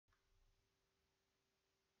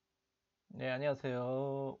네,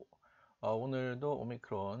 안녕하세요. 오늘도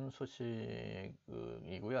오미크론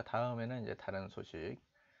소식이고요. 다음에는 이제 다른 소식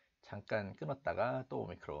잠깐 끊었다가 또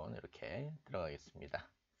오미크론 이렇게 들어가겠습니다.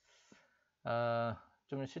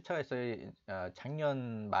 좀 시차가 있어요.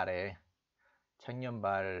 작년 말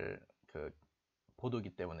그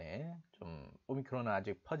보도기 때문에 좀 오미크론은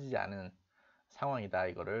아직 퍼지지 않은 상황이다.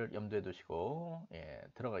 이거를 염두에 두시고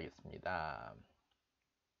들어가겠습니다.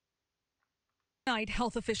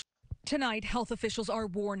 Tonight, health officials are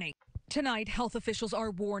warning. Tonight, health officials are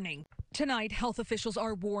warning. Tonight, health officials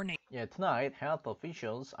are warning. Tonight health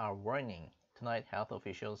officials are warning. Tonight health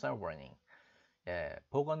officials are warning.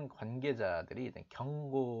 보건 관계자들이 이제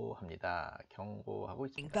경고합니다. 경고하고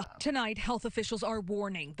있습니다. Tonight, health officials are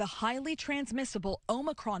warning the highly transmissible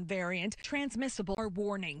Omicron variant. Are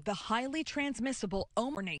warning the highly transmissible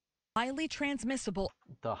Omicron.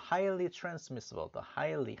 The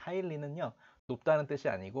highly는요 높다는 뜻이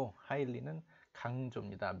아니고 highly는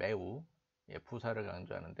강조입니다. 매우 부사를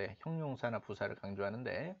강조하는데 형용사나 부사를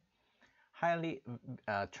강조하는데 highly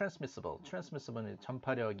transmissible는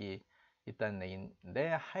전파력이 있다는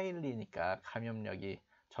얘기인데 highly니까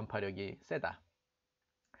전파력이 세다.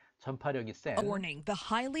 전파력이 센. Warning the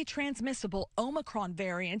highly transmissible Omicron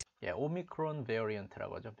variant. 오미크론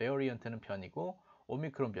베리언트라고 하죠. 베리언트는 변이고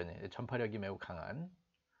오미크론 변이, 전파력이 매우 강한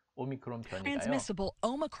오미크론 변이가요. Transmissible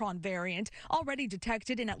Omicron variant already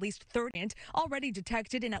detected in at least 30. Already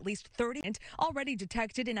detected in at least 30. Already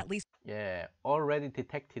detected in at least. Already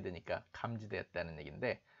detected니까 감지됐다는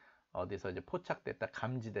얘기인데 어디서 이제 포착됐다,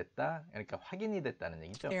 감지됐다, 그러니까 확인이 됐다는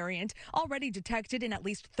얘기죠. Variant already detected in at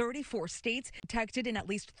least 34 states. Detected in at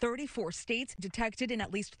least 34 states. Detected in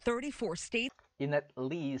at least 34 states. In at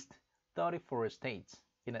least 34 states.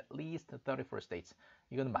 In at least 34 states.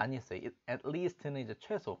 이건 많이 했어요. At least는 이제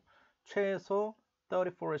최소 34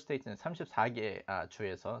 states는 34개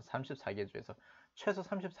주에서 최소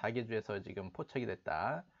 34개 주에서 지금 포착이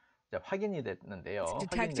됐다. 확인이 됐는데요.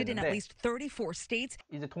 Detected in at least 34 states.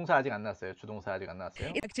 이제 동사 아직 안 나왔어요. 주동사 아직 안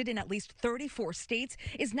나왔어요. Detected in at least 34 states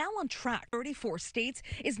is now on track. 34 states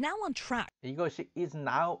is now on track. 이것이 is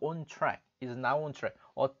now on track. is now on track.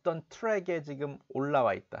 어떤 트랙에 지금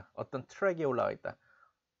올라와 있다.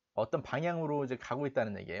 어떤 방향으로 이제 가고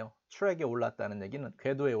있다는 얘기예요. 트랙에 올랐다는 얘기는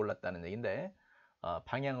궤도에 올랐다는 얘기인데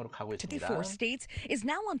방향으로 가고 있습니다. 34 states is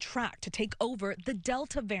now on track to take over the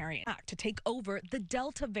Delta variant.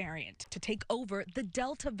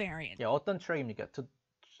 어떤 트랙입니까? To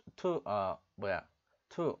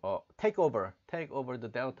take over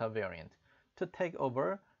the Delta variant. To take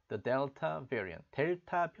over the Delta variant.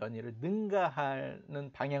 델타 변이를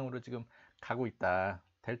능가하는 방향으로 지금 가고 있다.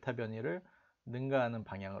 델타 변이를 능가하는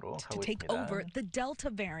방향으로 가고 take 있습니다. over the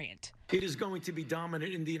Delta variant. It is going to be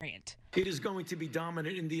dominant in the variant. It is going to be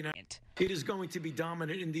dominant in the United. It is going to be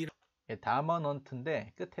dominant in the.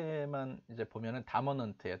 다머넌트인데 끝에만 이제 보면은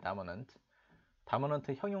다머넌트예요.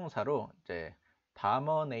 다머넌트 형용사로 이제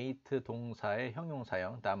다머네이트 동사의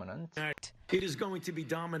형용사형 다머넌트. It is going to be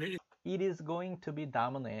dominant. It is going to be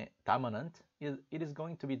dominant. It is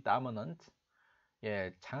going to be dominant.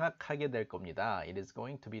 장악하게 될 겁니다. It is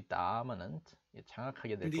going to be dominant.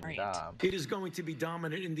 장악하게 될 겁니다. It is going to be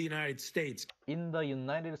dominant in the United States. In the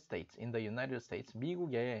United States.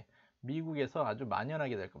 미국에서 아주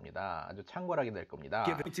만연하게 될 겁니다. 아주 창궐하게 될 겁니다.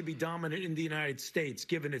 Given to be dominant in the United States,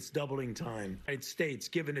 given its doubling time. United States,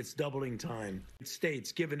 given its doubling time.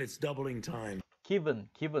 States, given its doubling time. Given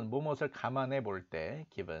무엇을 감안해 볼 때,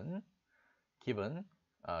 given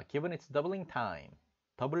its doubling time.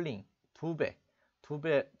 doubling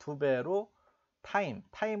두 배로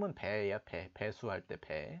time은 배야, 배수할 때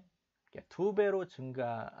배. 두 배로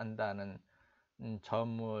증가한다는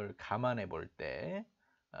점을 감안해 볼 때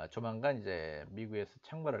조만간 이제 미국에서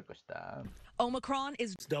창궐할 것이다. Omicron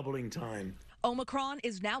is doubling time. Omicron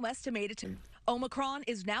is now estimated to Omicron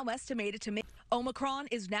is now estimated to make Omicron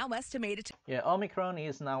is now estimated to Omicron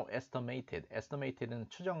is now estimated. estimated는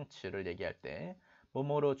추정치를 얘기할 때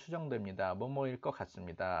뭐뭐로 추정됩니다. 뭐뭐일 것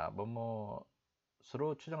같습니다.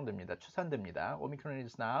 뭐뭐로 추정됩니다. 추산됩니다. Omicron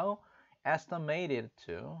is now estimated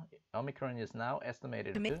to Omicron is now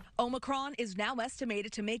estimated to Omicron is now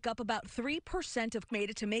estimated to make up about 3% of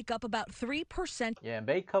make up about 3%.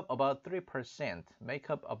 make up about 3%. make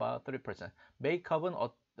up about 3%. make up은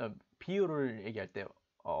비율을 얘기할 때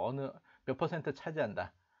어느 몇 퍼센트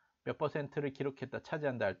차지한다. 몇 퍼센트를 기록했다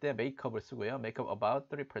차지한다 할 때 make up을 쓰고요. make up about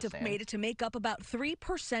 3%. Made to make up about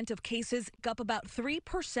 3% of cases. make up about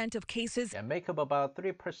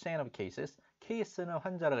 3% of cases. case는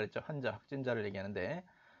환자라 그랬죠. 확진자를 얘기하는데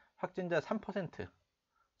확진자 3%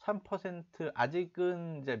 3%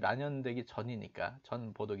 아직은 이제 만연되기 전이니까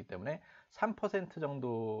전 보도기 때문에 3%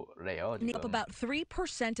 정도래요. Up 지금. about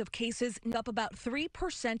 3% of cases. Up about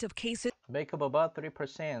 3% of cases. Make up about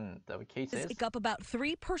 3% of cases. Up about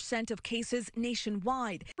 3% of cases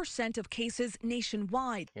nationwide. Percent of cases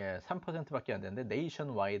nationwide. 예, 3%밖에 안 되는데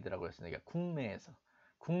nationwide라고 했으니까 국내에서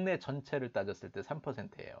국내 전체를 따졌을 때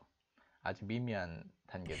 3%예요. 아주 미미한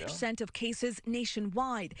단계죠. Percent of cases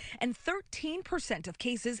nationwide and 13% of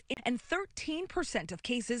cases and 13% of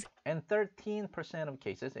cases And 13% of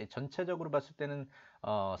cases 전체적으로 봤을 때는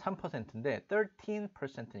 3%인데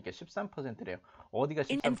 13%니까 13%래요. 어디가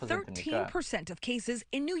and 13%입니까? 13% of cases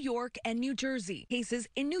in New York and New Jersey. Cases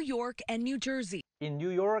in New York and New Jersey. In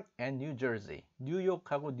New York and New Jersey.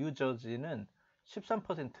 뉴욕하고 뉴저지는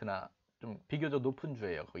 13%나 좀 비교적 높은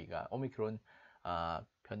주예요. 거기가 오미크론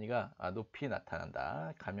변이가 높이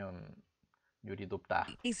나타난다. 감염률이 높다.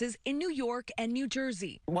 Cases in New York and New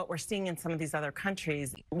Jersey. What we're seeing in some of these other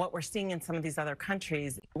countries, what we're seeing in some of these other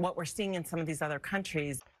countries, what we're seeing in some of these other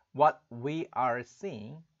countries. What we are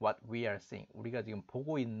seeing. 우리가 지금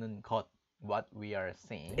보고 있는 것. What we are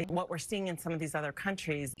seeing. What we're seeing in some of these other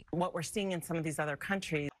countries, what we're seeing in some of these other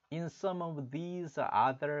countries. In some of these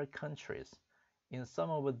other countries. In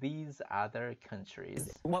some of these other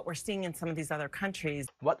countries. What we're seeing in some of these other countries.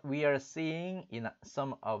 What we are seeing in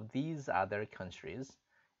some of these other countries.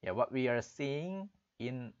 Yeah, what we are seeing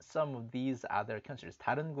in some of these other countries.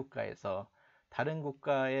 다른 국가에서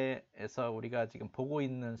우리가 지금 보고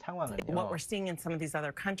있는 상황은요. What we're seeing in some of these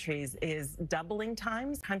other countries is doubling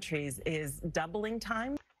times.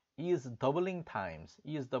 Is doubling times.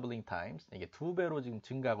 이게 2배로 지금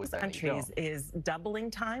증가하고 있다는 얘기죠. Countries is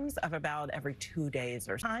doubling times of about every 2 days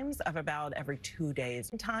or times of about every 2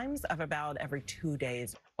 days. Times of about every 2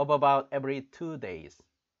 days. Of about every 2 days.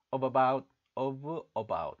 Of about.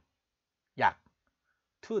 약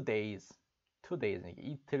 2 days. 2 days.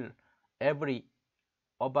 이틀.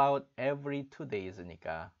 About every 2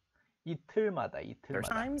 days니까 이틀마다.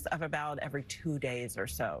 Times of about every 2 days or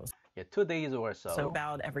so. Yeah, 2 days or so. So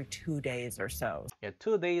about every 2 days or so. Yeah,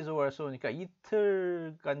 2 days or so니까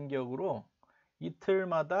이틀 간격으로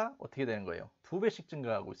이틀마다 어떻게 되는 거예요? 2배씩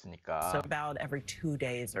증가하고 있으니까. So about every 2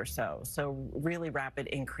 days or so. So really rapid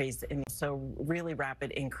increase. Yeah, so really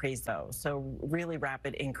rapid increase.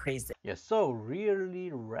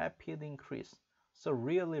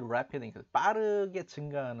 빠르게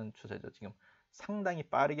증가하는 추세죠. 지금 상당히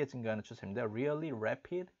빠르게 증가하는 추세입니다. Really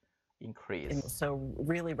rapid increase. So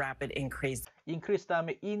really rapid increase. increase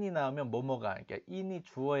다음에 in이 나오면 뭐뭐가, 그러니까 in이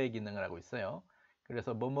주어의 기능을 하고 있어요.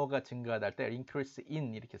 그래서 뭐뭐가 증가하다 할 때 increase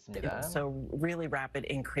in 이렇게 씁니다. So really rapid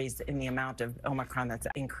increase in the amount of Omicron that's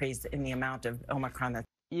increased in the amount of Omicron that's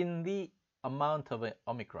In the amount of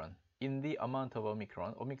Omicron. In the amount of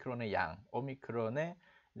Omicron. 오미크론의 양. 오미크론의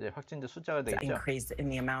이제 확진자 숫자가 되겠죠. increased in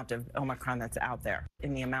the amount of Omicron that's out there.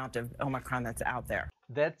 In the amount of Omicron that's out there.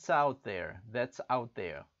 That's out there. That's out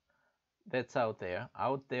there. That's out there.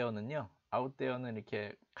 out there는요. out there는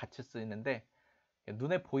이렇게 같이 쓰이는데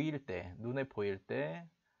눈에 보일 때,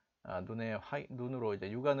 눈으로 이제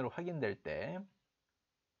육안으로 확인될 때,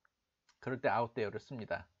 그럴 때 out there를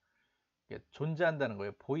씁니다. 존재한다는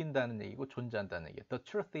거예요. 보인다는 얘기고 존재한다는 얘기. The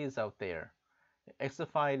truth is out there.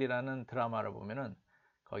 X-File이라는 드라마를 보면은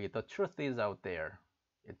거기 The truth is out there.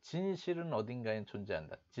 진실은 어딘가에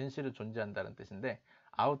존재한다. 진실은 존재한다는 뜻인데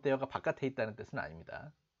out there가 바깥에 있다는 뜻은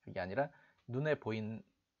아닙니다. 그게 아니라 눈에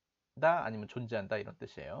보인다 아니면 존재한다 이런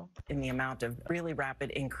뜻이에요. In the amount of really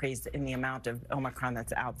rapid increase in the amount of Omicron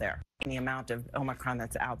that's out there. In the amount of Omicron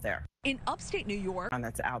that's out there. In upstate New York.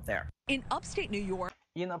 That's out there. In upstate New York.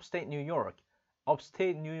 In upstate New York.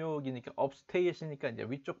 upstate 뉴욕이니까 upstate이니까 이제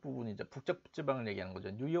위쪽 부분이 이제 북쪽 지방을 얘기하는 거죠.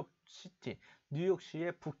 뉴욕시티,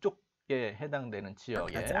 뉴욕시의 북쪽에 해당되는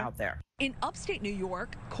지역에. That's out there. In upstate New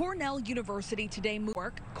York, Cornell University today.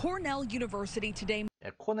 Cornell University today.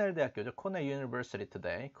 코넬 대학교죠. 코넬 University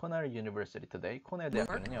Today. 코넬 University Today. 코넬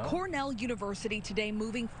대학교는요. Cornell University today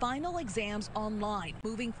moving final exams online.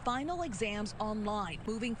 Moving final exams online.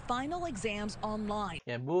 Moving final exams online.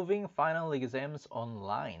 예, moving final exams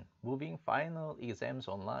online. Moving final exams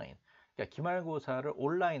online. 그러니까 기말고사를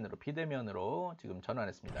온라인으로 비대면으로 지금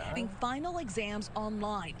전환했습니다. Moving final exams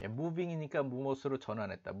online. 예, moving이니까 무엇으로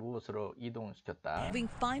전환했다. 무엇으로 이동시켰다.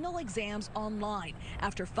 Moving final exams online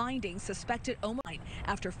after finding suspected Omicron.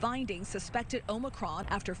 After finding suspected Omicron.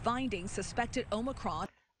 After finding suspected Omicron.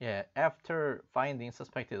 예, after finding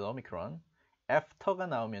suspected Omicron. after가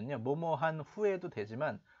나오면요. 뭐뭐한 후에도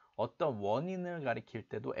되지만 어떤 원인을 가리킬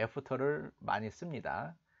때도 after를 많이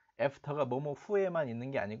씁니다. after가 뭐뭐 후에만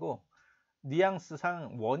있는 게 아니고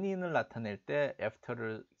뉘앙스상 원인을 나타낼 때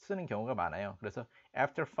after를 쓰는 경우가 많아요. 그래서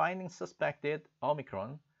after finding suspected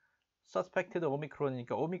Omicron, suspected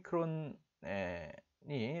Omicron이니까 오미크론이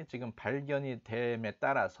지금 발견이 됨에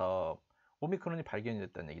따라서 오미크론이 발견이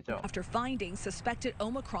됐다는 얘기죠. After finding suspected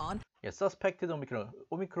Omicron, 예, suspected Omicron,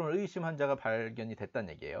 오미크론 의심 환자가 발견이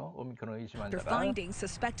됐다는 얘기예요. 오미크론 의심 after 환자가 finding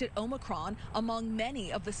suspected Omicron among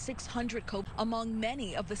many of the 600 among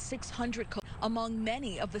many of the 600 among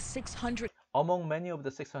many of the 600 among many of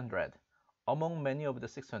the 600, among many of the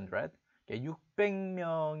 600,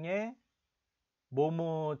 600명의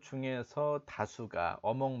뭐뭐 중에서 다수가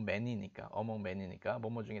among many니까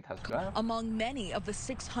뭐뭐 중에 다수가 among many of the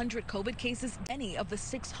 600 COVID cases, many of the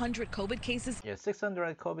 600 COVID cases, 예,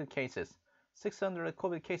 600 COVID cases, 600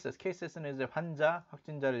 COVID cases, cases는 이제 환자,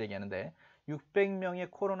 확진자를 얘기하는데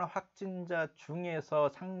 600명의 코로나 확진자 중에서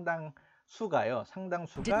상당수가요.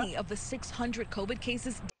 many of the 600 COVID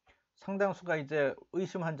cases, 상당수가 이제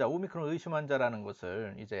의심 환자, 오미크론 의심 환자라는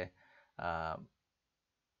것을 이제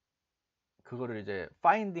그거를 이제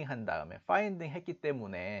finding 한 다음에 finding 했기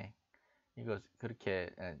때문에 이거 그렇게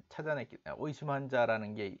찾아냈기 의심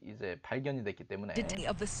환자라는 게 이제 발견이 됐기 때문에 many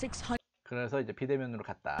of the 600 그래서 이제 비대면으로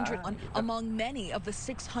갔다. among many of the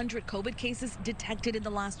 600 COVID cases detected in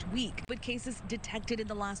the last week. COVID cases detected in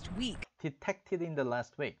the last week. detected in the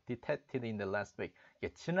last week. detected in the last week.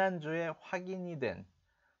 이게 지난주에 확인이 된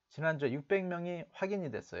지난주에 600명이 확인이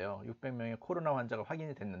됐어요. 600명의 코로나 환자가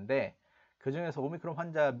확인이 됐는데 그 중에서 오미크론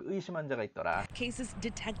환자 의심 환자가 있더라. Cases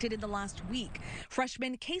detected in the last week.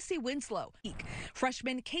 Freshman Casey Winslow.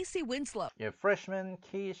 Freshman Casey Winslow. 예, freshman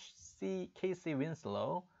Casey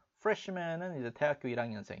Winslow. freshman은 이제 대학교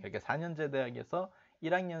 1학년생. 그러니까 4년제 대학에서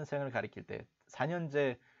 1학년생을 가리킬 때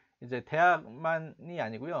 4년제 이제 대학만이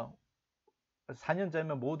아니고요.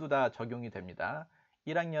 4년제면 모두 다 적용이 됩니다.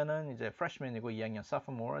 1학년은 이제 freshman이고 2학년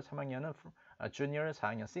sophomore, 3학년은 junior,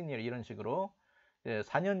 4학년 senior 이런 식으로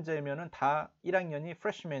 4년제면은 다 1학년이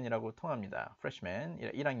freshman이라고 통합니다. freshman,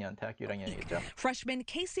 1학년, 대학교 1학년이겠죠. Freshman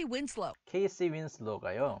Casey Winslow. Casey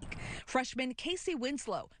Winslow가요. Freshman Casey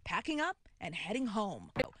Winslow, packing up and heading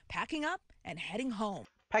home. Packing up and heading home.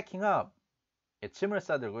 packing up, 짐을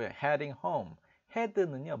싸들고요. heading home.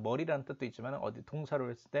 head는요, 머리라는 뜻도 있지만 어디 동사로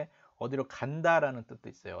했을 때 어디로 간다라는 뜻도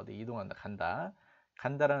있어요. 어디 이동한다, 간다.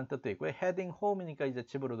 간다라는 뜻도 있고요. heading home이니까 이제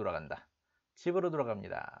집으로 돌아간다. 집으로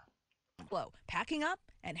돌아갑니다. Packing up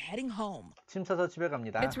and heading home. 짐 싸서 집에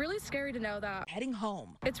갑니다. It's really scary to know that. Heading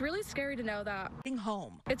home. It's really scary to know that. Heading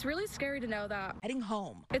home. It's really scary to know that. Heading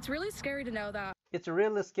home. It's really scary to know that. It's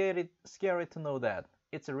really scary to know that.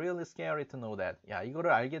 It's really scary to know that. 야,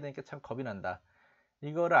 이거를 알게 되니까 참 겁이 난다.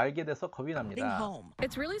 이거를 알게 돼서 겁이 Heading 납니다. home.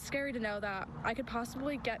 It's really scary to know that I could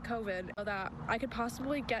possibly get COVID. Know that I could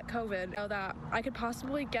possibly get COVID. Know that I could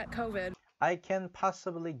possibly get COVID. I can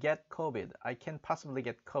possibly get COVID. I can possibly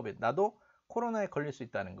get COVID. 나도 코로나에 걸릴 수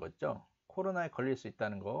있다는 거죠. 코로나에 걸릴 수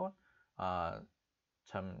있다는 거.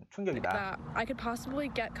 참 충격이다. That I could possibly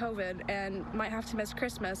get COVID and might have to miss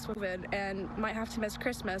Christmas. COVID and might have to miss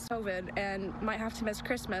Christmas. COVID and might have to miss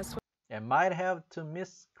Christmas. Yeah, might have to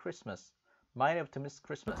miss Christmas. Might have to miss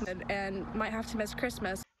Christmas. And might have to miss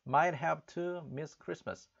Christmas. Might have to miss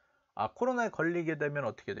Christmas. 코로나에 걸리게 되면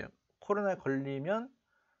어떻게 돼요? 코로나에 걸리면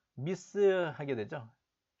미스하게 되죠.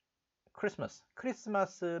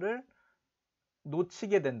 크리스마스를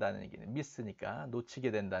놓치게 된다는 얘기는 미스니까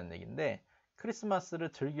놓치게 된다는 얘기인데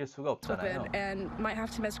크리스마스를 즐길 수가 없잖아요. COVID and might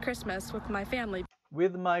have to miss Christmas with my family.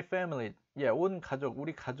 With my family. 예, 온 가족,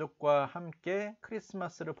 우리 가족과 함께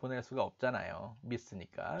크리스마스를 보낼 수가 없잖아요.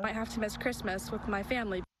 미스니까. Might have to miss Christmas with my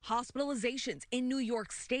family. Hospitalizations in New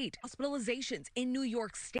York State. Hospitalizations in New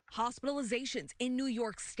York State. Hospitalizations in New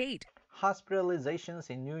York State. Hospitalizations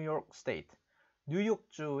in New York State.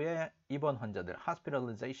 뉴욕주의 입원 환자들,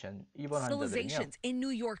 hospitalization, 입원 환자들은요. Hospitalizations in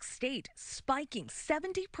New York State spiking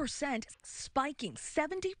 70%. Spiking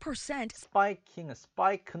 70%.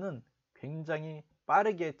 spike는 굉장히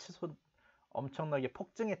빠르게 엄청나게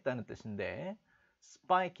폭증했다는 뜻인데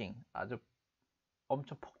spiking 아주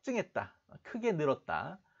엄청 폭증했다, 크게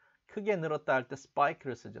늘었다 할 때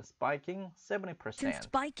spike를 쓰죠. spiking 70%.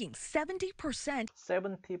 Spiking 70%.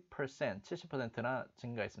 70%나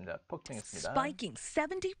증가했습니다. 폭증했습니다. Spiking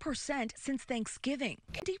 70% since Thanksgiving.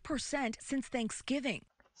 70% since Thanksgiving.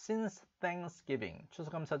 Since Thanksgiving,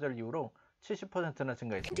 추수감사절 이후로 70%나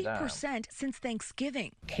증가했습니다. 70% since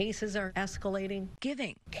Thanksgiving. Cases are escalating.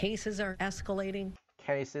 Giving. Cases are escalating.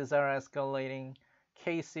 Cases are escalating.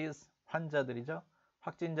 Cases, 환자들이죠.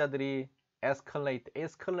 확진자들이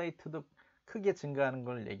escalate도 크게 증가하는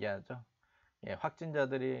걸 얘기하죠. 예,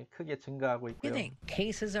 확진자들이 크게 증가하고 있고요. Giving.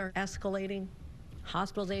 Cases are escalating.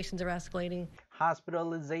 Hospitalizations are escalating.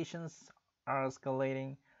 Hospitalizations are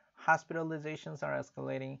escalating. Hospitalizations are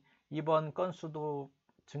escalating. 입원 건수도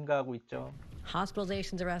증가하고 있죠.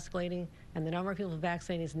 Hospitalizations are escalating, and the number of people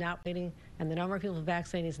vaccinated is not waiting, and the number of people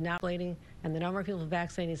vaccinated is not waiting, and the number of people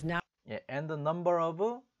vaccinated is not 예, and the number of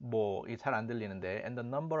뭐, 이게 잘 안 들리는데, and the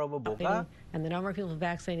number of 뭐가, and the number of people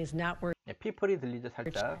vaccinated is not worth, 예, people이 들리죠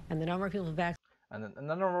살짝. and the number of people vaccinated And the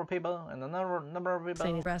number of people, and the number of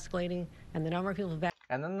people, is escalating, and the number of people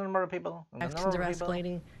and the number of people, and the vaccinations number are of people,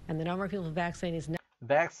 escalating, and the number of people vaccinated is not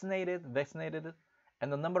vaccinated,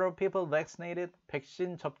 and the number of people vaccinated,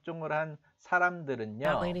 백신 접종을 한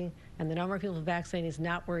사람들은요, waiting, and the number of people vaccinated is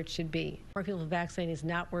not where it should be. The number of people vaccinated is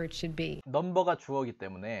not where it should be. 넘버가 주어이기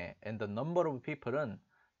때문에, and the number of people은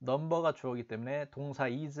넘버가 주어이기 때문에 동사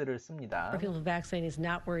is를 씁니다. The number of people vaccinated is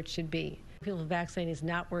not where it should be. The number of people vaccinated is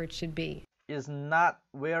not where it should be. Is not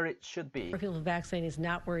where it should be. The number of people vaccinated is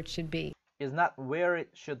not where it should be. Is not where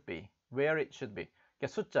it should be. Where it should be. 그러니까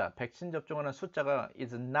숫자, 백신 접종하는 숫자가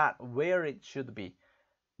is not where it should be.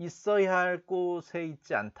 있어야 할 곳에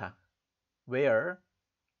있지 않다. Where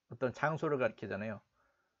어떤 장소를 가리키잖아요.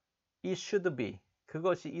 It should be.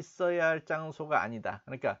 그것이 있어야 할 장소가 아니다.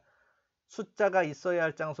 그러니까 숫자가 있어야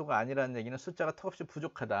할 장소가 아니라는 얘기는 숫자가 턱없이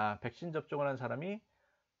부족하다. 백신 접종을 한 사람이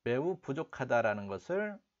매우 부족하다라는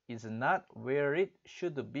것을 is not where it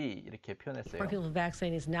should be 이렇게 표현했어요. The number of people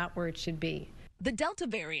vaccinated is not where it should be. The Delta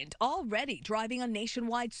variant already driving a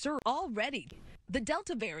nationwide surge. The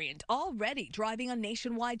Delta variant already driving a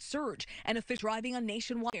nationwide surge and driving a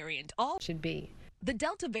nationwide variant Should be. The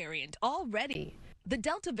Delta variant already. The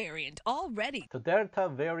Delta variant already. The Delta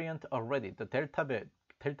variant already. The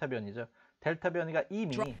델타 변이죠. 델타 변이가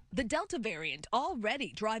이미 The Delta variant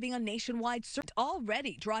already driving a nationwide surge.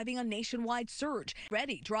 Already driving a nationwide surge.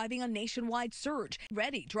 Ready driving a nationwide surge.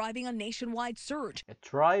 Ready driving a nationwide surge.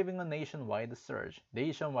 driving a nationwide surge.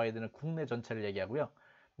 nationwide는 국내 전체를 얘기하고요.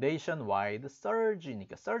 nationwide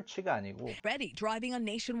surge니까 search가 아니고 Ready driving a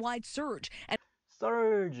nationwide surge. And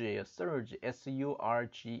surge예요. surge.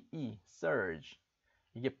 S-U-R-G-E. surge.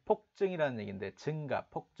 이게 폭증이라는 얘기인데 증가,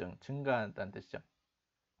 폭증, 증가한다는 뜻이죠.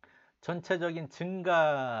 전체적인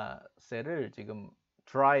증가세를 지금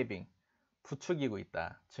driving, 부추기고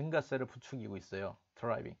있다. 증가세를 부추기고 있어요.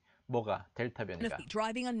 driving. 뭐가? 델타 변이가.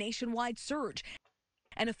 driving a nationwide surge.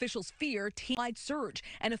 And officials fear wide surge.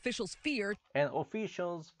 And officials fear And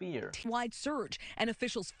officials fear. wide surge. And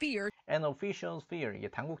officials fear And officials fear. 이게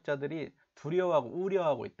당국자들이 두려워하고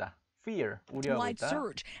우려하고 있다. fear, 우려하고 wide 있다.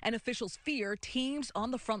 surge. And officials fear teams on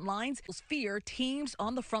the front lines. Fear teams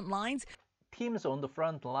on the front lines. Teams on the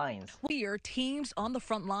front lines. Fear teams on the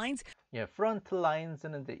front lines. 예, front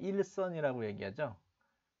lines는 이제 1선이라고 얘기하죠.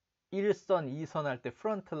 1선, 2선 할 때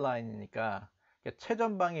front line이니까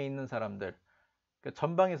최전방에 있는 사람들,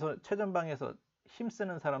 최전방에서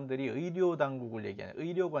힘쓰는 사람들이 의료 당국을 얘기하는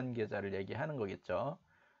의료 관계자를 얘기하는 거겠죠.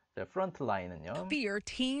 자, front line은요. Fear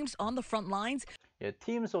teams on the front lines. 예,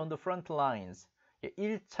 teams on the front lines. 예,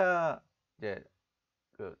 1차 이제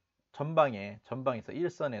그 전방에서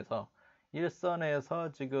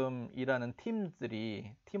 1선에서 지금 일하는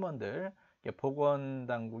팀원들,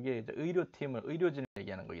 보건당국의 이제 의료진을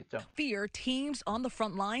얘기하는 거겠죠. Fear teams on the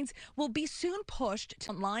front lines will be soon pushed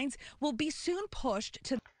to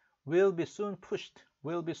will be soon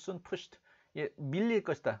pushed. 예, 밀릴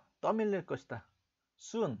것이다. 떠밀릴 것이다.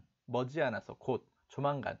 soon, 머지않아서, 곧,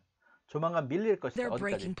 조만간 밀릴 것이다. their 어디까지?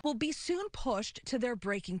 breaking will be soon pushed to their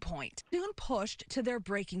breaking point. Soon pushed to their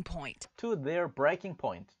breaking point. To their breaking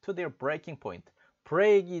point.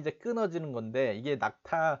 브레이크가 이제 끊어지는 건데 이게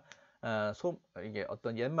낙타 이게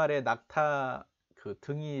어떤 옛말에 낙타 그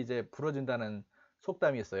등이 이제 부러진다는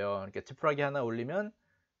속담이 있어요. 이렇게 지푸라기 하나 올리면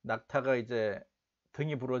낙타가 이제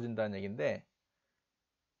등이 부러진다는 얘기인데,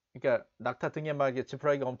 그러니까 낙타 등에 막 이게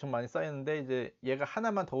지푸라기가 엄청 많이 쌓여 있는데 이제 얘가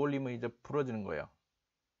하나만 더 올리면 이제 부러지는 거예요.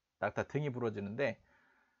 낙타 등이 부러지는데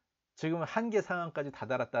지금 한계 상황까지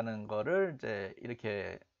다다랐다는 거를 이제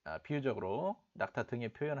이렇게 비유적으로 낙타 등에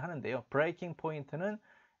표현하는데요. 브레이킹 포인트는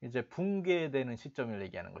이제 붕괴되는 시점을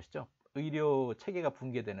얘기하는 것이죠. 의료 체계가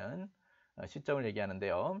붕괴되는 시점을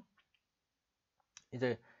얘기하는데요.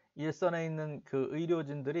 이제 일선에 있는 그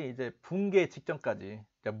의료진들이 이제 붕괴 직전까지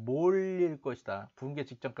몰릴 것이다. 붕괴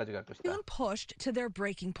직전까지 갈 것이다. Soon pushed to their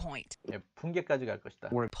breaking point. 예, 붕괴까지 갈 것이다.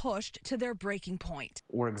 Pushed to their breaking point.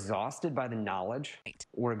 We're exhausted by the knowledge.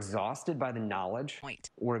 We're exhausted by the knowledge.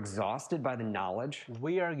 Point. We're exhausted by the knowledge.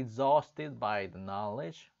 We are exhausted by the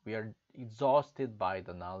knowledge. We are exhausted by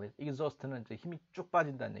the knowledge. exhaust는 이제 힘이 쭉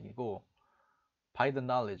빠진다는 얘기고, by the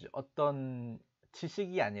knowledge, 어떤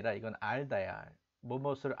지식이 아니라 이건 알다야.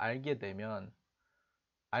 무엇을 알게 되면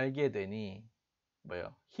알게 되니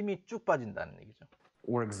힘이 쭉 빠진다는 얘기죠.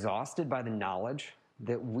 We're exhausted by the knowledge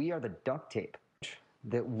That we are the duct tape.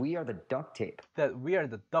 That we are the duct tape. That we are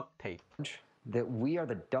the duct tape. That we are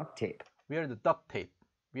the duct tape. We are the duct tape.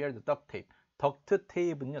 We are the duct tape. 덕트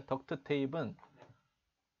테이프는요. 덕트 테이프는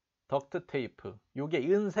덕트 테이프. 요게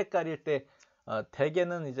은 색깔일 때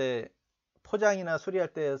대개는 이제 포장이나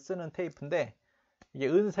수리할 때 쓰는 테이프인데 이게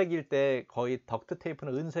은색일 때 거의 덕트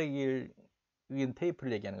테이프는 은색인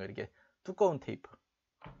테이프를 얘기하는 거예요. 이렇게 두꺼운 테이프.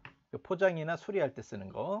 포장이나 수리할 때 쓰는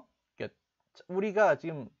거. 그러니까 우리가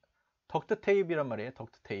지금 덕트 테이프란 말이에요.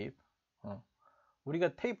 덕트 테이프.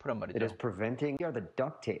 우리가 테이프란 말이죠. That is preventing the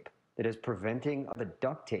duct tape. That is preventing the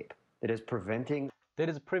duct tape. That is preventing. That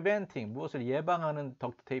is preventing 무엇을 예방하는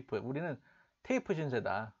덕트 테이프. 우리는 테이프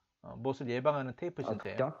신세다. 무엇을 예방하는 테이프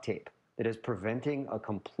신세예요. Duct tape. That is preventing a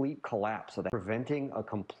complete collapse. So that preventing a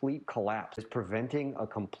complete collapse is preventing a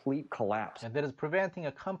complete collapse. That is preventing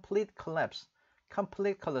a complete collapse.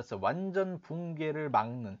 Complete collapse. 완전 붕괴를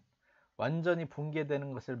막는. 완전히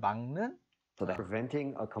붕괴되는 것을 막는. So that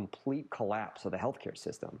preventing a complete collapse of the healthcare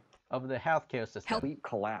system. Of the healthcare system. Complete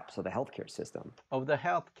collapse of the healthcare system. Of the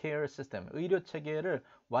healthcare system. 의료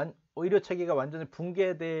체계가 완전히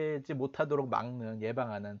붕괴되지 못하도록 막는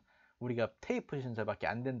예방하는 우리가 테이프 신사밖에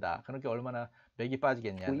안 된다. 그렇게 얼마나 맥이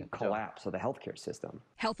빠지겠냐는 Complete collapse of the healthcare system.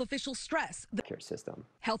 Health officials stress the Healthcare system.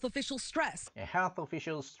 health officials stress. Health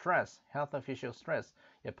officials stress. Health officials stress.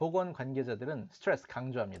 보건 관계자들은 스트레스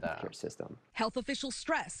강조합니다. Healthcare system. Health officials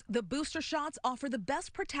stress the booster shots offer the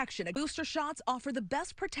best protection. Booster shots offer the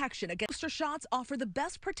best protection against. Booster shots offer the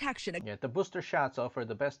best protection. The booster shots offer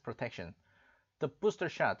the best protection. The booster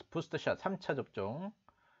shot, 3차 접종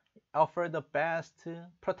offer the best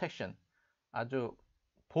protection. 아주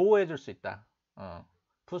보호해 줄 수 있다.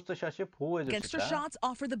 부스터샷이 보호해 줄 수 Booster 있다. shots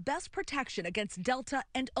offer the best protection against Delta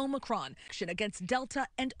and Omicron. Against Delta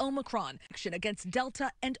and Omicron. Against Delta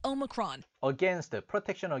and Omicron. Against,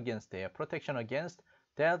 protection against예요. Protection against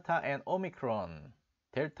Delta and Omicron.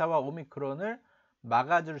 델타와 오미크론을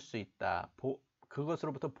막아줄 수 있다.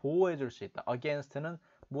 그것으로부터 보호해 줄 수 있다. Against는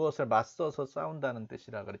무엇을 맞서서 싸운다는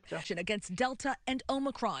뜻이라 그랬죠. Against Delta and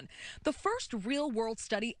Omicron. The first real world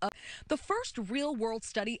study of the first real world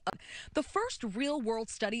study of the first real world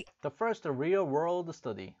study. The first real world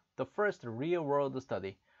study. The first real world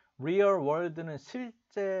study. Real world는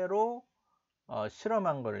실제로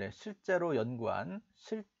실험한 걸 실제로 연구한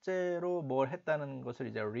실제로 뭘 했다는 것을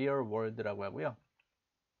이제 real world라고 하고요.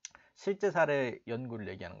 실제 사례 연구를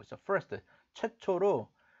얘기하는 거죠. First 최초로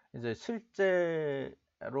이제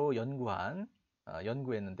실제로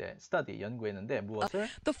연구했는데 study 연구했는데 무엇을?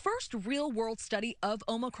 The first real world study of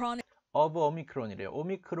Omicron. of 오미크론이래요.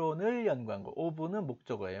 오미크론을 연구한 거. of는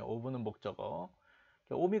목적어예요. of는 목적어.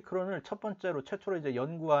 오미크론을 첫 번째로 최초로 이제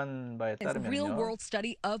연구한 바에 따르면요. Real world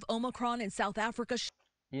study of Omicron in South Africa.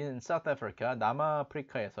 In South Africa,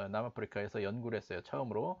 남아프리카에서 연구를 했어요.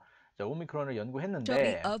 처음으로 자, 오미크론을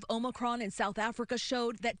연구했는데 of Omicron in South Africa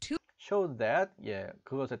showed that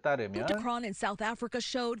그것에 따르면 Omicron in South Africa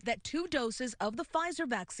showed that 2 doses of the Pfizer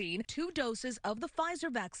vaccine, 2 doses of the Pfizer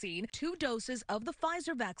vaccine, 2 doses of the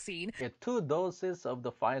Pfizer vaccine, 2 doses of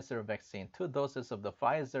the Pfizer vaccine, 2 doses of the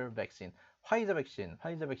Pfizer vaccine, 화이자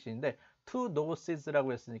백신인데 2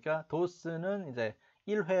 doses라고 했으니까 도스는 이제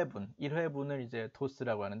 1회분을 이제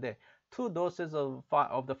도스라고 하는데 2 doses of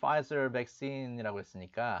the Pfizer vaccine이라고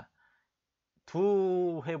했으니까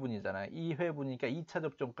 2회분이잖아요. 2회분이니까 2차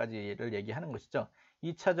접종까지를 얘기하는 것이죠.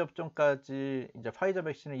 2차 접종까지 이제 파이저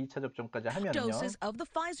백신을 2차 접종까지 하면요. Doses of the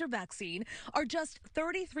Pfizer vaccine are just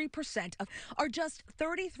 33%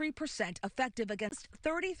 effective against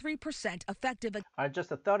 33% effective. Are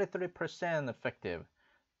just 33% effective.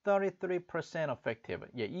 33% effective.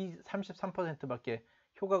 이 33%밖에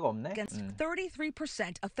효과가 없네. Against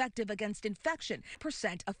 33% effective against infection.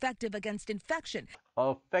 Effective against infection.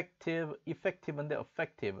 effectiv인데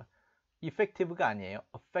effective가 아니에요.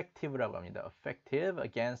 effective라고 합니다. effective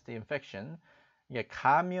against infection. 이게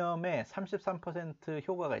감염에 33%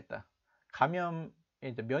 효과가 있다. 감염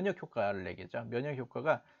이제 면역 효과를 얘기죠. 면역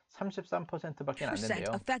효과가 33%밖에 안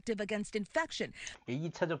된대요. Effective against infection.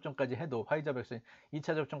 2차 접종까지 해도 화이자 백신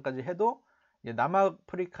 2차 접종까지 해도 이제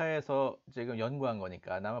남아프리카에서 지금 연구한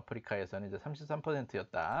거니까 남아프리카에서는 이제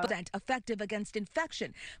 33%였다. Effective against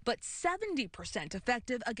infection, but 70%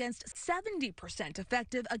 effective against 70%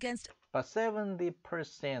 effective against. But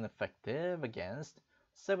 70% effective against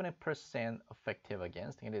 70% effective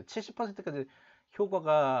against. 근데 70%까지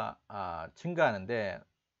효과가 증가하는데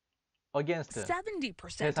against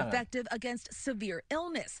 70% effective against severe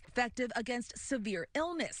illness. Effective against severe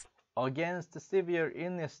illness. against severe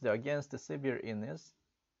illness.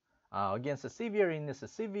 against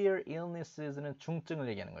severe illness는 중증을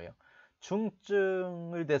얘기하는 거예요.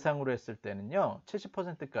 중증을 대상으로 했을 때는요,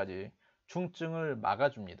 70%까지 중증을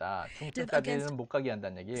막아줍니다. 중증까지는 못 가게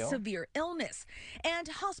한다는 얘기예요. severe illness and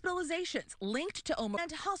hospitalizations linked to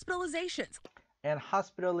And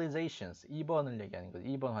hospitalizations, 입원을 얘기하는 거죠.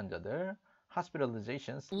 입원 환자들.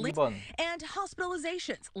 hospitalizations, linked 입원. and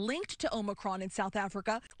hospitalizations linked to Omicron in South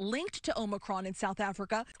Africa, linked to Omicron in South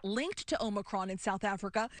Africa, linked to Omicron in South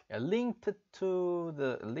Africa, linked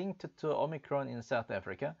to Omicron in South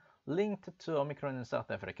Africa, linked to Omicron in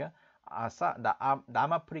South Africa.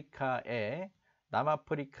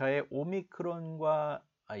 남아프리카의 오미크론과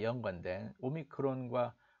연관된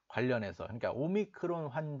오미크론과 관련해서, 그러니까 오미크론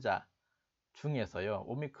환자 중에서요,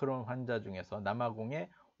 오미크론 환자 중에서 남아공의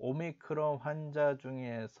오미크론 환자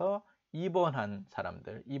중에서 입원한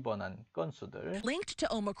사람들, 입원한 건수들 linked to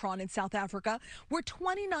Omicron in South Africa were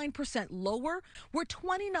 29% lower, were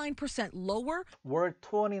 29% lower, were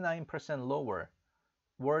 29% lower.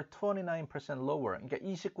 were 29% lower. 그러니까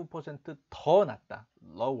 29% 더 낮다.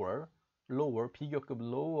 lower, 비교급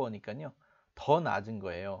lower니까요. 더 낮은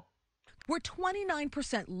거예요. were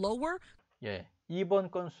 29% lower, 예,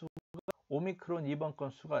 오미크론 입원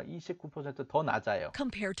건수가 29% 더 낮아요.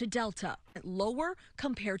 compared to Delta, lower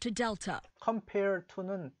compared to Delta. compare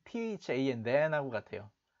to는 than하고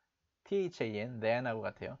같아요. than하고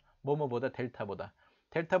같아요. 뭐뭐보다 델타보다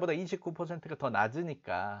 29%가 더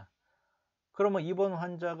낮으니까, 그러면 입원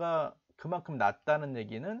환자가 그만큼 낮다는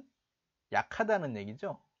얘기는 약하다는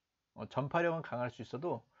얘기죠. 전파력은 강할 수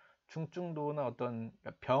있어도 중증도나 어떤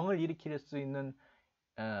병을 일으킬 수 있는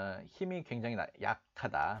힘이 굉장히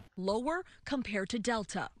약하다. Lower compared to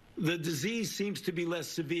Delta. The disease seems to be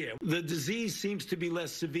less severe. The disease seems to be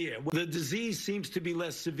less severe. The disease seems to be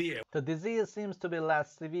less severe. The disease seems to be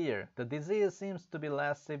less severe. The disease seems to be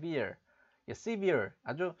less severe. severe,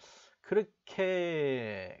 아주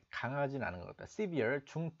그렇게 강하진 않은 것 같다. severe,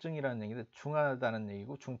 중증이라는 얘기인데 중하다는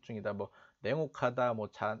얘기고, 중증이다, 뭐 냉혹하다, 뭐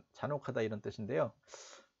잔혹하다 이런 뜻인데요.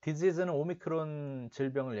 disease는 오미크론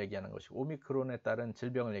질병을 얘기하는 것이고, 오미크론에 따른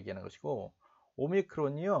질병을 얘기하는 것이고,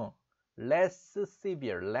 오미크론이요 less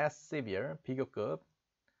severe, 비교급,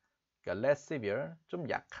 그러니까 less severe, 좀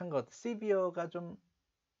약한 것, severe가 좀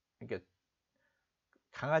이렇게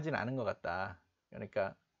강하진 않은 것 같다.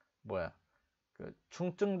 그러니까 그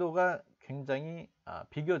중증도가 굉장히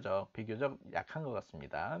비교적 약한 것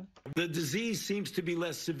같습니다. The disease seems to be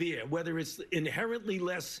less severe, whether it's inherently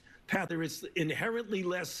less whether it's inherently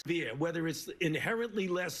less severe, whether it's inherently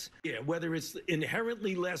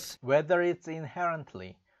less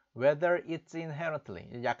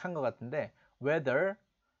약한 것 같은데, whether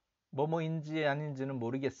뭐뭐인지 아닌지는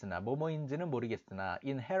모르겠으나,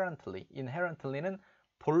 inherently는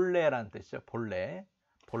본래란 뜻이죠. 본래.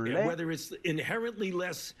 whether it's inherently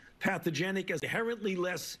less pathogenic as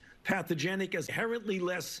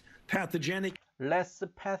less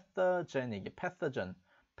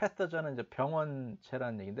pathogen은 이제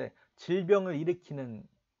병원체라는 얘기인데, 질병을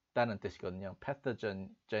일으키는다는 뜻이거든요.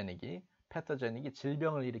 pathogenic이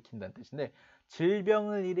질병을 일으킨다는 뜻인데,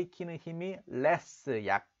 질병을 일으키는 힘이 less,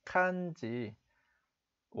 약한지,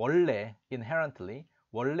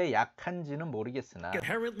 원래 약한지는 모르겠으나,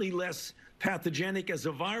 inherently less pathogenic as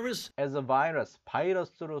a virus,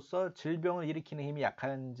 바이러스로서 질병을 일으키는 힘이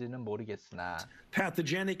약한지는 모르겠으나,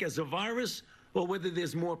 pathogenic as a virus, or whether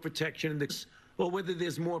there's more protection or whether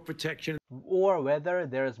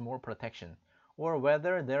there's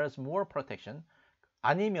more protection,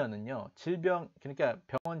 아니면은요, 질병, 그러니까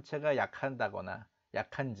병원체가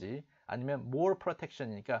약한지, 아니면 more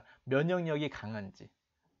protection이니까 면역력이 강한지.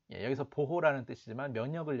 예, 여기서 보호라는 뜻이지만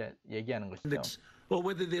면역을 얘기하는 것이죠. or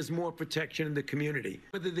whether there's more protection in the community,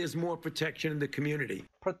 protection in the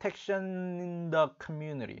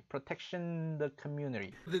community,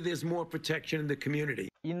 whether there's more protection in the community.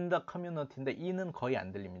 in the community인데 in은 거의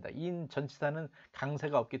안 들립니다. in 전치사는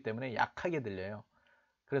강세가 없기 때문에 약하게 들려요.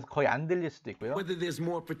 그래서 거의 안 들릴 수도 있고요. Whether there's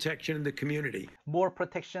more protection in the community, more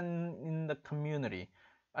protection in the community,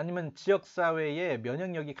 아니면 지역사회에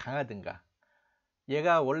면역력이 강하든가,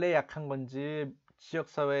 얘가 원래 약한 건지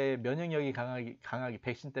지역사회의 면역력이 강하게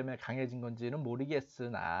백신 때문에 강해진 건지는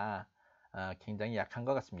모르겠으나 굉장히 약한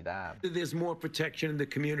것 같습니다. there's more protection in the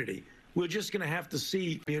community. We're just going to have to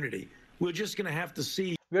see community. We're just going to have to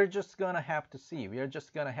see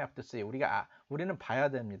우리는 봐야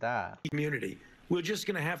됩니다. community. We're just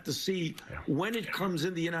going to have to see when it comes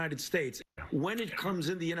in the United States. When it comes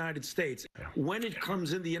in the United States. When it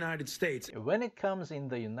comes in the United States. When it comes in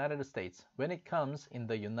the United States. When it comes in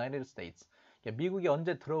the United States. 미국이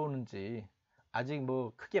언제 들어오는지 아직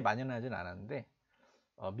뭐 크게 만연하진 않았는데,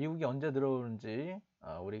 미국이 언제 들어오는지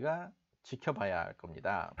우리가 지켜봐야 할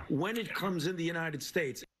겁니다. when it comes in the United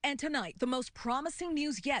States. And tonight, the most promising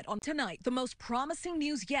news yet on tonight, the most promising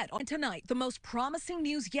news yet on tonight, the most promising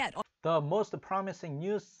news yet on The most promising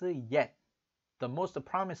news yet. The most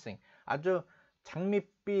promising. 아주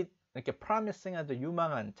장밋빛 이렇게 promising 아주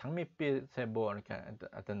유망한 장밋빛의 뭐 이렇게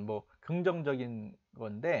하여튼 뭐 긍정적인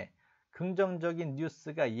건데 긍정적인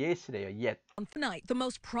뉴스가 yet이래요. yet. on tonight, the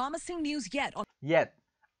most promising news yet on yet.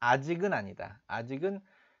 아직은 아니다. 아직은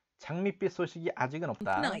장밋빛 소식이 아직은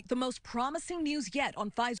없다. tonight, the most promising news yet on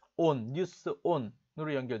Pfizer. on, 뉴스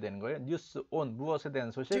on으로 연결되는 거예요. 뉴스 on, 무엇에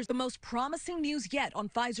대한 소식? There's the most promising news yet on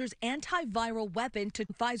Pfizer's antiviral weapon to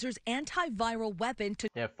Pfizer's antiviral weapon to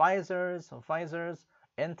예, Pfizer's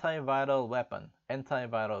antiviral weapon,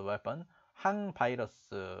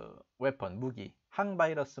 항바이러스 웨폰, 무기,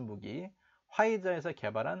 항바이러스 무기, 화이자에서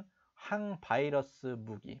개발한 항바이러스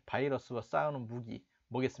무기, 바이러스와 싸우는 무기,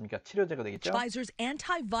 뭐겠습니까? 치료제가 되겠죠? Pfizer's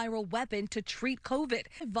antiviral weapon to treat COVID.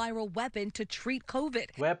 Viral weapon to treat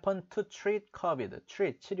COVID. Weapon to treat COVID,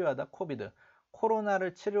 treat, 치료하다, 코비드,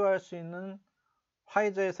 코로나를 치료할 수 있는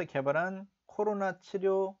화이자에서 개발한 코로나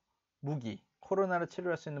치료 무기, 코로나를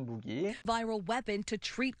치료할 수 있는 무기, Viral weapon to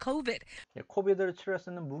treat COVID. 예, 코비드를 치료할 수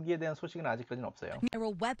있는 무기에 대한 소식은 아직까지는 없어요.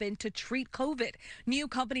 Viral weapon to treat COVID. New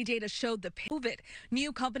company data showed the COVID.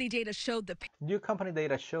 New company data showed the New company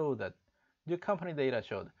data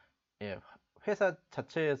showed. 예, 회사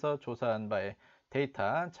자체에서 조사한 바에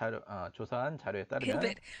조사한 자료에 따르면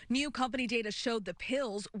COVID. New company data showed the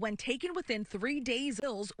pills when taken within 3 days.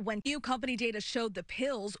 New company data showed the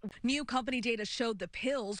pills. New company data showed the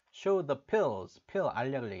pills. show the pills, pill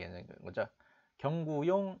알약을 얘기하는 거죠.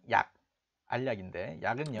 경구용 약, 알약인데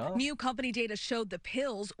약은요. New company data showed the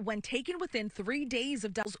pills when taken within 3 days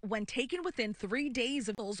of when taken within 3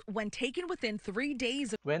 days of when taken within 3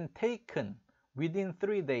 days of When taken within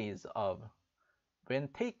 3 days of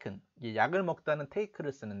when taken 이 약을 먹다는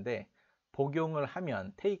take를 쓰는데 복용을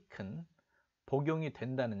하면 taken 복용이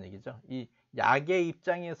된다는 얘기죠. 이 약의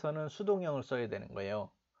입장에서는 수동형을 써야 되는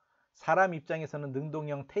거예요. 사람 입장에서는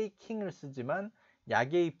능동형 taking을 쓰지만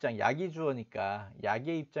약의 입장, 약이 주어니까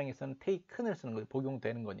약의 입장에서는 taken을 쓰는 거예요.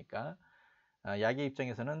 복용되는 거니까. 약의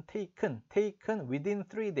입장에서는 taken within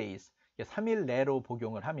 3 days 3일 내로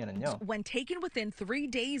복용을 하면은요. when taken within 3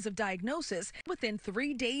 days of diagnosis. Within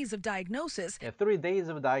 3 days of diagnosis. 3 days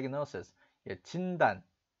of diagnosis. 진단.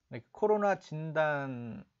 코로나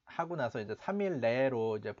진단하고 나서 이제 3일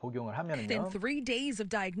내로 이제 복용을 하면은요. Within 3 days of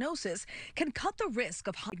diagnosis can cut the risk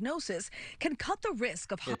of diagnosis. Can cut the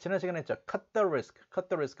risk of 지난 시간에 했죠. cut the risk.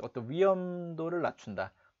 어떤 위험도를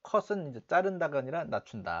낮춘다. cut은 이제 자른다가 아니라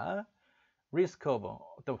낮춘다. risk of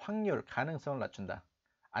어떤 확률, 가능성을 낮춘다.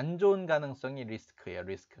 안 좋은 가능성이 리스크예요.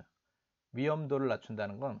 리스크. 위험도를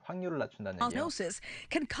낮춘다는 건 확률을 낮춘다는 얘기예요. diagnosis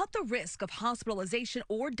can cut the risk of hospitalization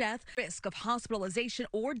or death. Risk of hospitalization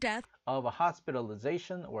or death. of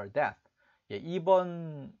hospitalization or death. 예,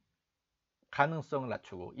 입원 가능성을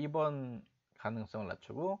낮추고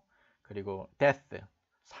그리고 death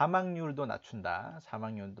사망률도 낮춘다.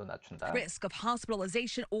 Risk of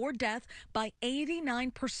hospitalization or death by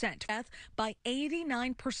 89%. Death by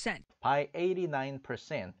 89%. by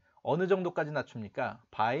 89%. 어느 정도까지 낮춥니까?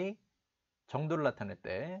 by 정도를 나타낼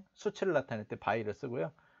때, 수치를 나타낼 때 by를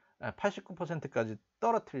쓰고요. 89%까지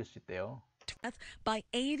떨어뜨릴 수 있대요. Death by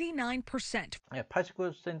 89%.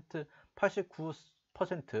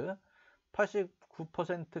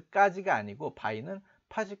 89%까지가 아니고 by는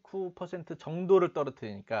 89% 정도를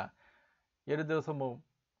떨어뜨리니까 예를 들어서 뭐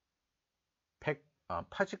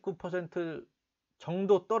 89%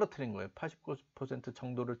 정도 떨어뜨린 거예요. 89%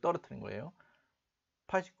 정도를 떨어뜨린 거예요.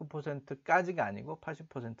 89%까지가 아니고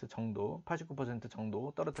 89% 정도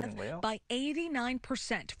떨어뜨린 거예요. By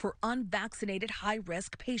 89% for unvaccinated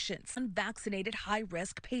high-risk patients. Unvaccinated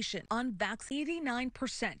high-risk patients.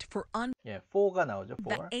 89% for 예, for가 나오죠.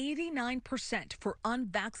 for. 89% for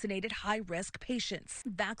unvaccinated high-risk patients.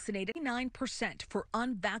 Vaccinated 9% for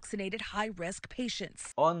unvaccinated high-risk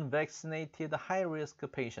patients. unvaccinated high-risk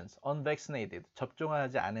patients. unvaccinated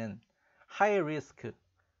접종하지 않은 high-risk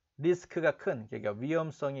리스크가 큰, 그러니까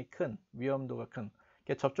위험성이 큰, 위험도가 큰.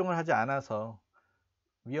 그러니까 접종을 하지 않아서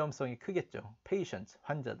위험성이 크겠죠. patients,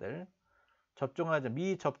 환자들. 접종하지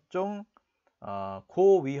미접종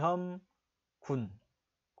고위험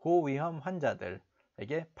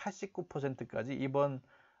환자들에게 89%까지 입원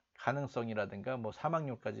가능성이라든가 뭐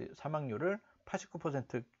사망률을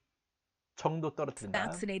 89% 정도 떨어뜨린다.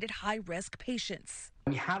 Vaccinated high-risk patients.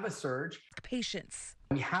 When you have a surge, Patients.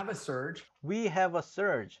 when you have a surge, We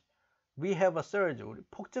have a surge. 우리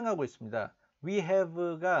폭증하고 있습니다. We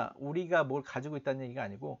have가 우리가 뭘 가지고 있다는 얘기가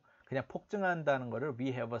아니고 그냥 폭증한다는 것을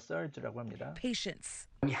we have a surge라고 합니다. Patients.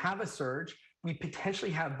 We have a surge. We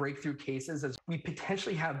potentially have breakthrough cases as we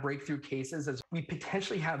potentially have breakthrough cases as we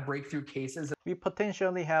potentially have breakthrough cases. We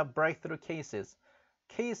potentially have breakthrough cases.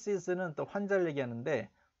 Cases는 또 환자를 얘기하는데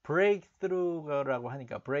breakthrough라고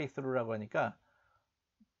하니까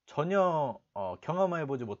전혀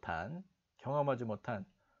경험하지 못한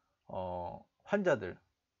환자들,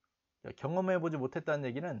 경험해보지 못했다는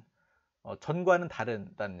얘기는 전과는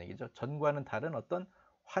다르다는 얘기죠. 전과는 다른 어떤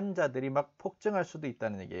환자들이 막 폭증할 수도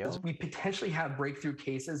있다는 얘기예요. We potentially have breakthrough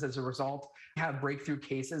cases as a result. Have breakthrough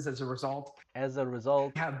cases as a result. As a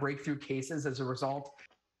result. Have breakthrough cases as a result.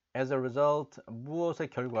 As a result. 무엇의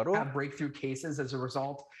결과로? Have breakthrough cases as a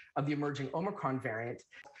result of the emerging Omicron variant.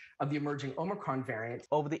 Of the emerging Omicron variant.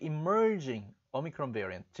 Of the emerging Omicron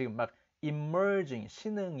variant. 지금 막 emerging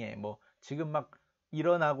신흥의 지금 막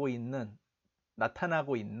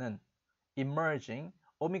나타나고 있는 emerging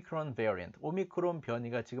오미크론 variant, 오미크론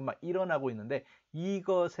변이가 지금 막 일어나고 있는데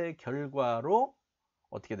이것의 결과로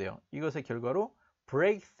어떻게 돼요? 이것의 결과로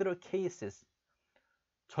breakthrough cases,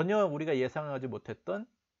 전혀 우리가 예상하지 못했던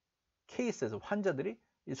cases, 환자들이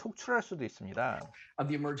속출할 수도 있습니다. Of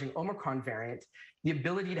the emerging Omicron variant, the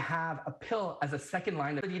ability to have a pill as a second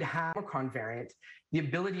line of Omicron variant, the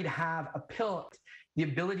ability to have a pill, the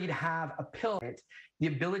ability to have a pill, the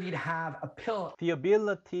ability to have a pill, the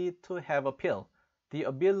ability to have a pill. The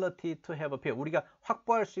ability to have a pill. 우리가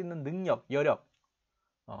확보할 수 있는 능력, 여력.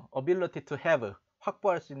 ability to have.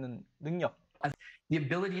 확보할 수 있는 능력. The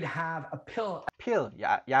ability to have a pill. pill,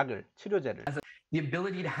 약을, 치료제를. The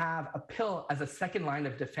ability to have a pill as a second line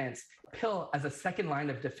of defense. Pill as a second line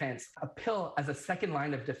of defense. A pill as a second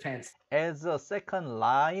line of defense. As a second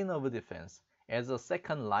line of defense. As a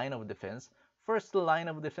second line of defense. First line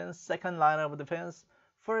of defense, second line of defense.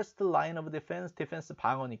 First line of defense, defense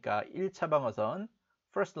방어니까 1차 방어선.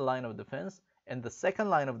 First line of defense and the second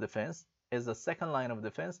line of defense is the second line of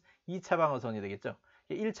defense. 2차 방어선이 되겠죠.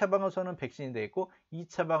 1차 방어선은 백신이 되겠고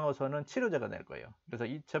 2차 방어선은 치료제가 될 거예요. 그래서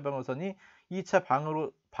 2차 방어선이 2차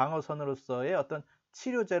방어선으로서의 어떤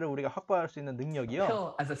치료제를 우리가 확보할 수 있는 능력이요.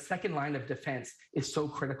 Pill as a second line of defense is so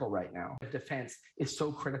critical right now. Defense is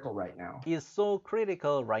so critical right now. Is so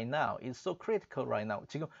critical right now. Is so critical right now.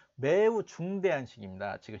 지금 매우 중대한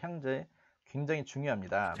시기입니다. 지금 현재 굉장히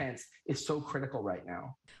중요합니다. Defense is so critical right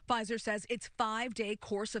now. Pfizer says its 5-day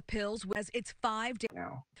course of pills was its 5-day.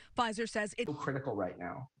 Now. Pfizer says it's so critical right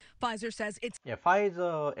now. Pfizer says it's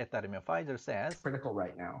Pfizer에 따르면 Pfizer says critical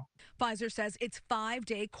right now. Pfizer says its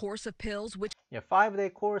 5-day course of pills which 5-day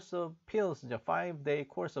course of pills. 5-day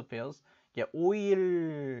course of pills.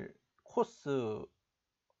 5일 코스로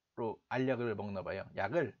알약을 먹나 봐요.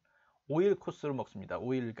 약을 5일 코스로 먹습니다.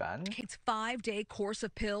 5일간. It's 5-day course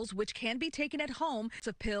of pills which can be taken at home.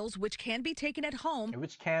 Of pills which can be taken at home.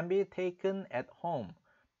 Which can be taken at home.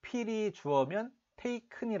 필이 주어면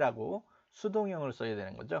taken이라고 수동형을 써야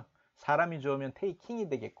되는 거죠. 사람이 주어면 taking이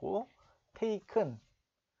되겠고 taken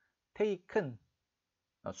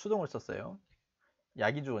수동을 썼어요.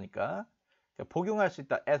 약이 주어니까 복용할 수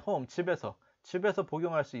있다. at home 집에서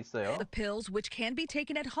복용할 수 있어요. The pills which can be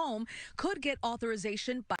taken at home could get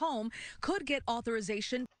authorization by home could get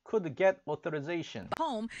authorization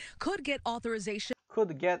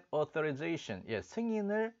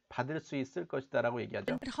승인을 받을 수 있을 것이다라고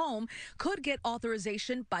얘기하죠. at home could get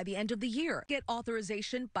authorization by the end of the year. Get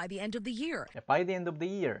authorization by the end of the year. By the end of the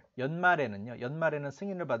year. 연말에는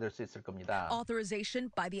승인을 받을 수 있을 겁니다. Authorization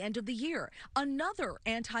by the end of the year. Another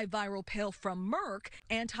antiviral pill from Merck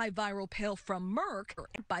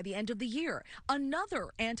by the end of the year.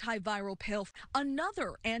 Another antiviral pill.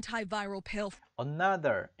 Another antiviral pill.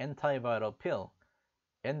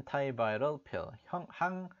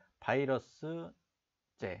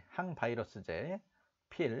 항바이러스제,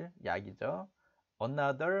 필, 약이죠.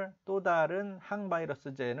 Another, 또 다른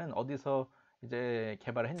항바이러스제는 어디서 이제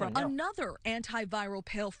개발을 했냐면요. Another antiviral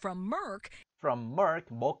pill from Merck.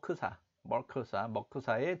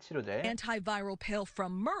 머크사의 치료제. Antiviral pill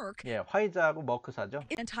from Merck. 화이자하고 머크사죠.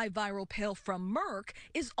 Antiviral pill from Merck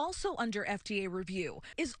is also under FDA review.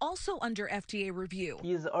 Is also under FDA review.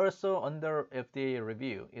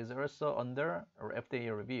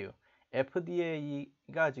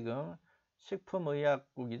 FDA가 지금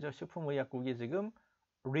식품의약국이 지금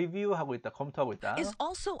리뷰하고 있다, 검토하고 있다. Is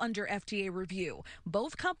also under FDA review.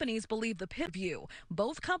 Both companies believe the review.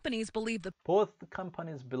 Both companies believe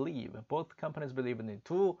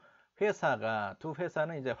두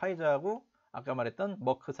회사는 이제 화이자하고 아까 말했던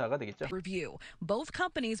머크사가 되겠죠. Review. Both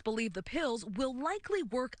companies believe the pills will likely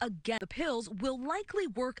work again. The pills will likely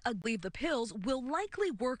work. Will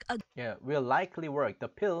likely work. will likely work. The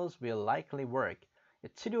pills will likely work.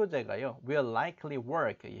 치료제가요 will likely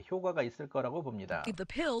work, 효과가 있을 거라고 봅니다. The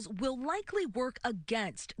pills will likely work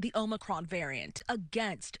against the Omicron variant.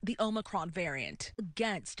 Against the Omicron variant.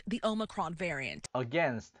 Against the Omicron variant.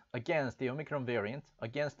 Against the Omicron variant.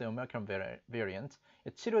 Against the Omicron variant.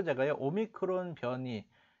 치료제가요 오미크론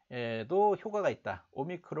변이에도 효과가 있다.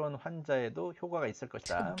 오미크론 환자에도 효과가 있을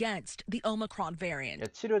것이다. Against the Omicron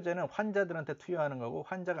variant. 치료제는 환자들한테 투여하는 거고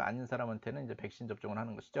환자가 아닌 사람한테는 이제 백신 접종을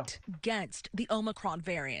하는 것이죠. Against the Omicron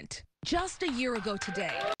variant. Just a year ago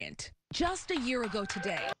today. Just a year ago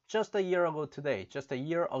today. Just a year ago today. Just a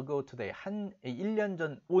year ago today. 1년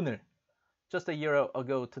전 오늘. Just a year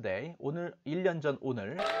ago today. 오늘 1년 전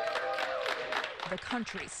오늘. The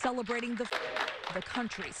country celebrating the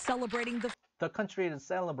country is celebrating The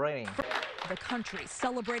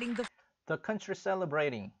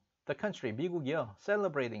country 미국이요.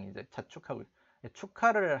 celebrating 이제 자축하고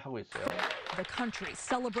축하를 하고 있어요. The country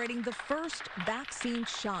celebrating the first vaccine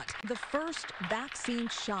shot. The first vaccine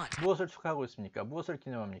shot. 무엇을 축하하고 있습니까? 무엇을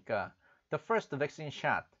기념합니까? The first vaccine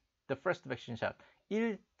shot. The first vaccine shot.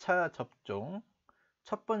 1차 접종.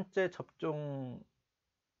 첫 번째 접종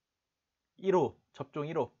 1호. 접종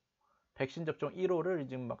 1호. 백신 접종 1호를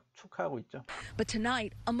지금 막 축하하고 있죠. But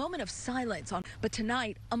tonight, a moment of silence on. But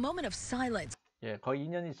tonight, a moment of silence. 예, 거의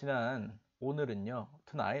 2년이 지난 오늘은요.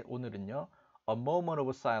 Tonight, 오늘은요. A moment of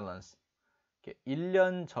silence.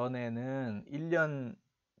 1년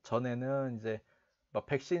전에는 이제 막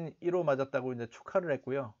백신 1호 맞았다고 이제 축하를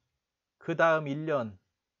했고요. 그 다음 1년,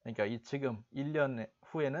 그러니까 지금 1년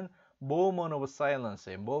후에는 moment of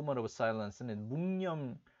silence예요. moment of silence는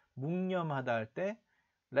묵념하다 할 때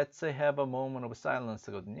let's have a moment of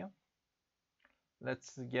silence거든요.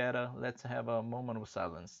 let's have a moment of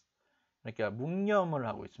silence. 그러니까 묵념을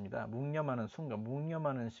하고 있습니다. 묵념하는 순간,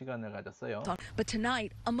 묵념하는 시간을 가졌어요. But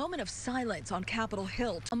tonight, a moment of silence on Capitol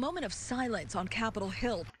Hill. A moment of silence on Capitol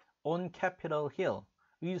Hill. On Capitol Hill,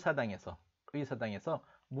 의사당에서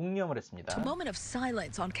묵념을 했습니다. A moment of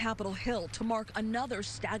silence on Capitol Hill to mark another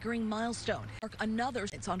staggering milestone. Mark another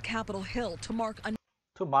silence on Capitol Hill to mark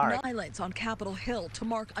silence on Capitol Hill to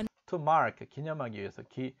mark 기념하기 위해서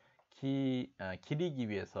기리기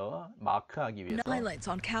위해서 마크하기 위해서 silence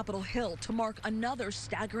on Capitol Hill to mark another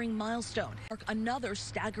staggering milestone. Mark another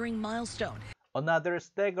staggering milestone. Another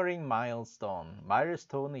staggering milestone.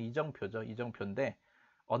 milestone은 이정표인데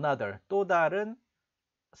another 또 다른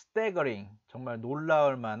staggering 정말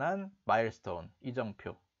놀라울 만한 milestone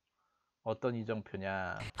이정표. 어떤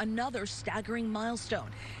이정표냐? Another staggering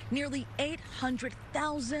milestone. Nearly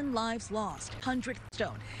 800,000 lives lost.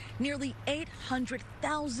 Nearly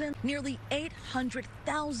 800,000. Nearly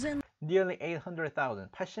 800,000. Nearly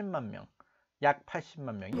 800,000. 80만 명. 약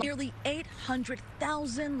 80만 명이. Nearly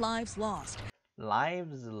 800,000 lives lost.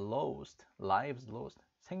 Lives lost.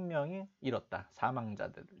 생명이 잃었다.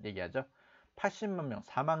 사망자들 얘기하죠. 80만 명,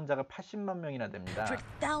 사망자가 80만 명이나 됩니다.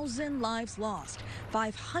 100,000 lives lost.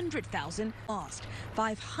 500,000 lost.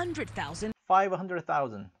 500,000.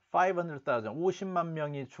 50만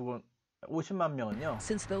명이 죽은 50만 명은요.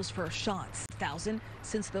 Since those first shots. 1,000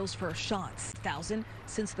 since those first shots. 1,000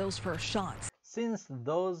 since those first shots. Since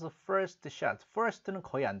those first shots. first는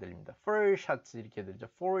거의 안 들립니다. first shots 이렇게 들리죠.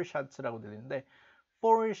 four shots라고 들리는데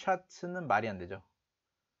four shots는 말이 안 되죠.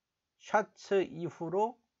 샷츠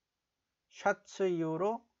이후로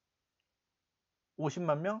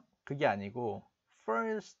 50만 명? 그게 아니고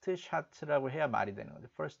first shot라고 해야 말이 되는 거죠.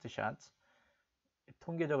 first shot.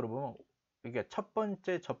 통계적으로 보면 이게 첫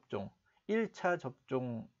번째 접종, 1차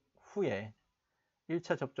접종 후에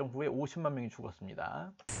 50만 명이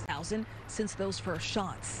죽었습니다. 1,000 since those first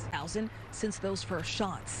shots. 1,000 since those first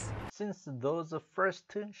shots. Since those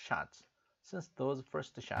first shots. Since those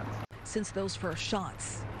first shots. Since those first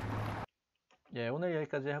shots. 예, 오늘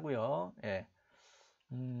여기까지 하고요. 예.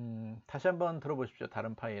 다시 한번 들어보십시오.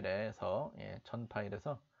 다른 파일에서, 전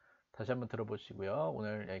파일에서 다시 한번 들어보시고요.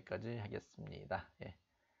 오늘 여기까지 하겠습니다. 예.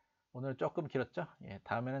 오늘 조금 길었죠? 예,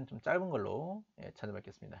 다음에는 좀 짧은 걸로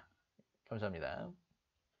찾아뵙겠습니다. 감사합니다.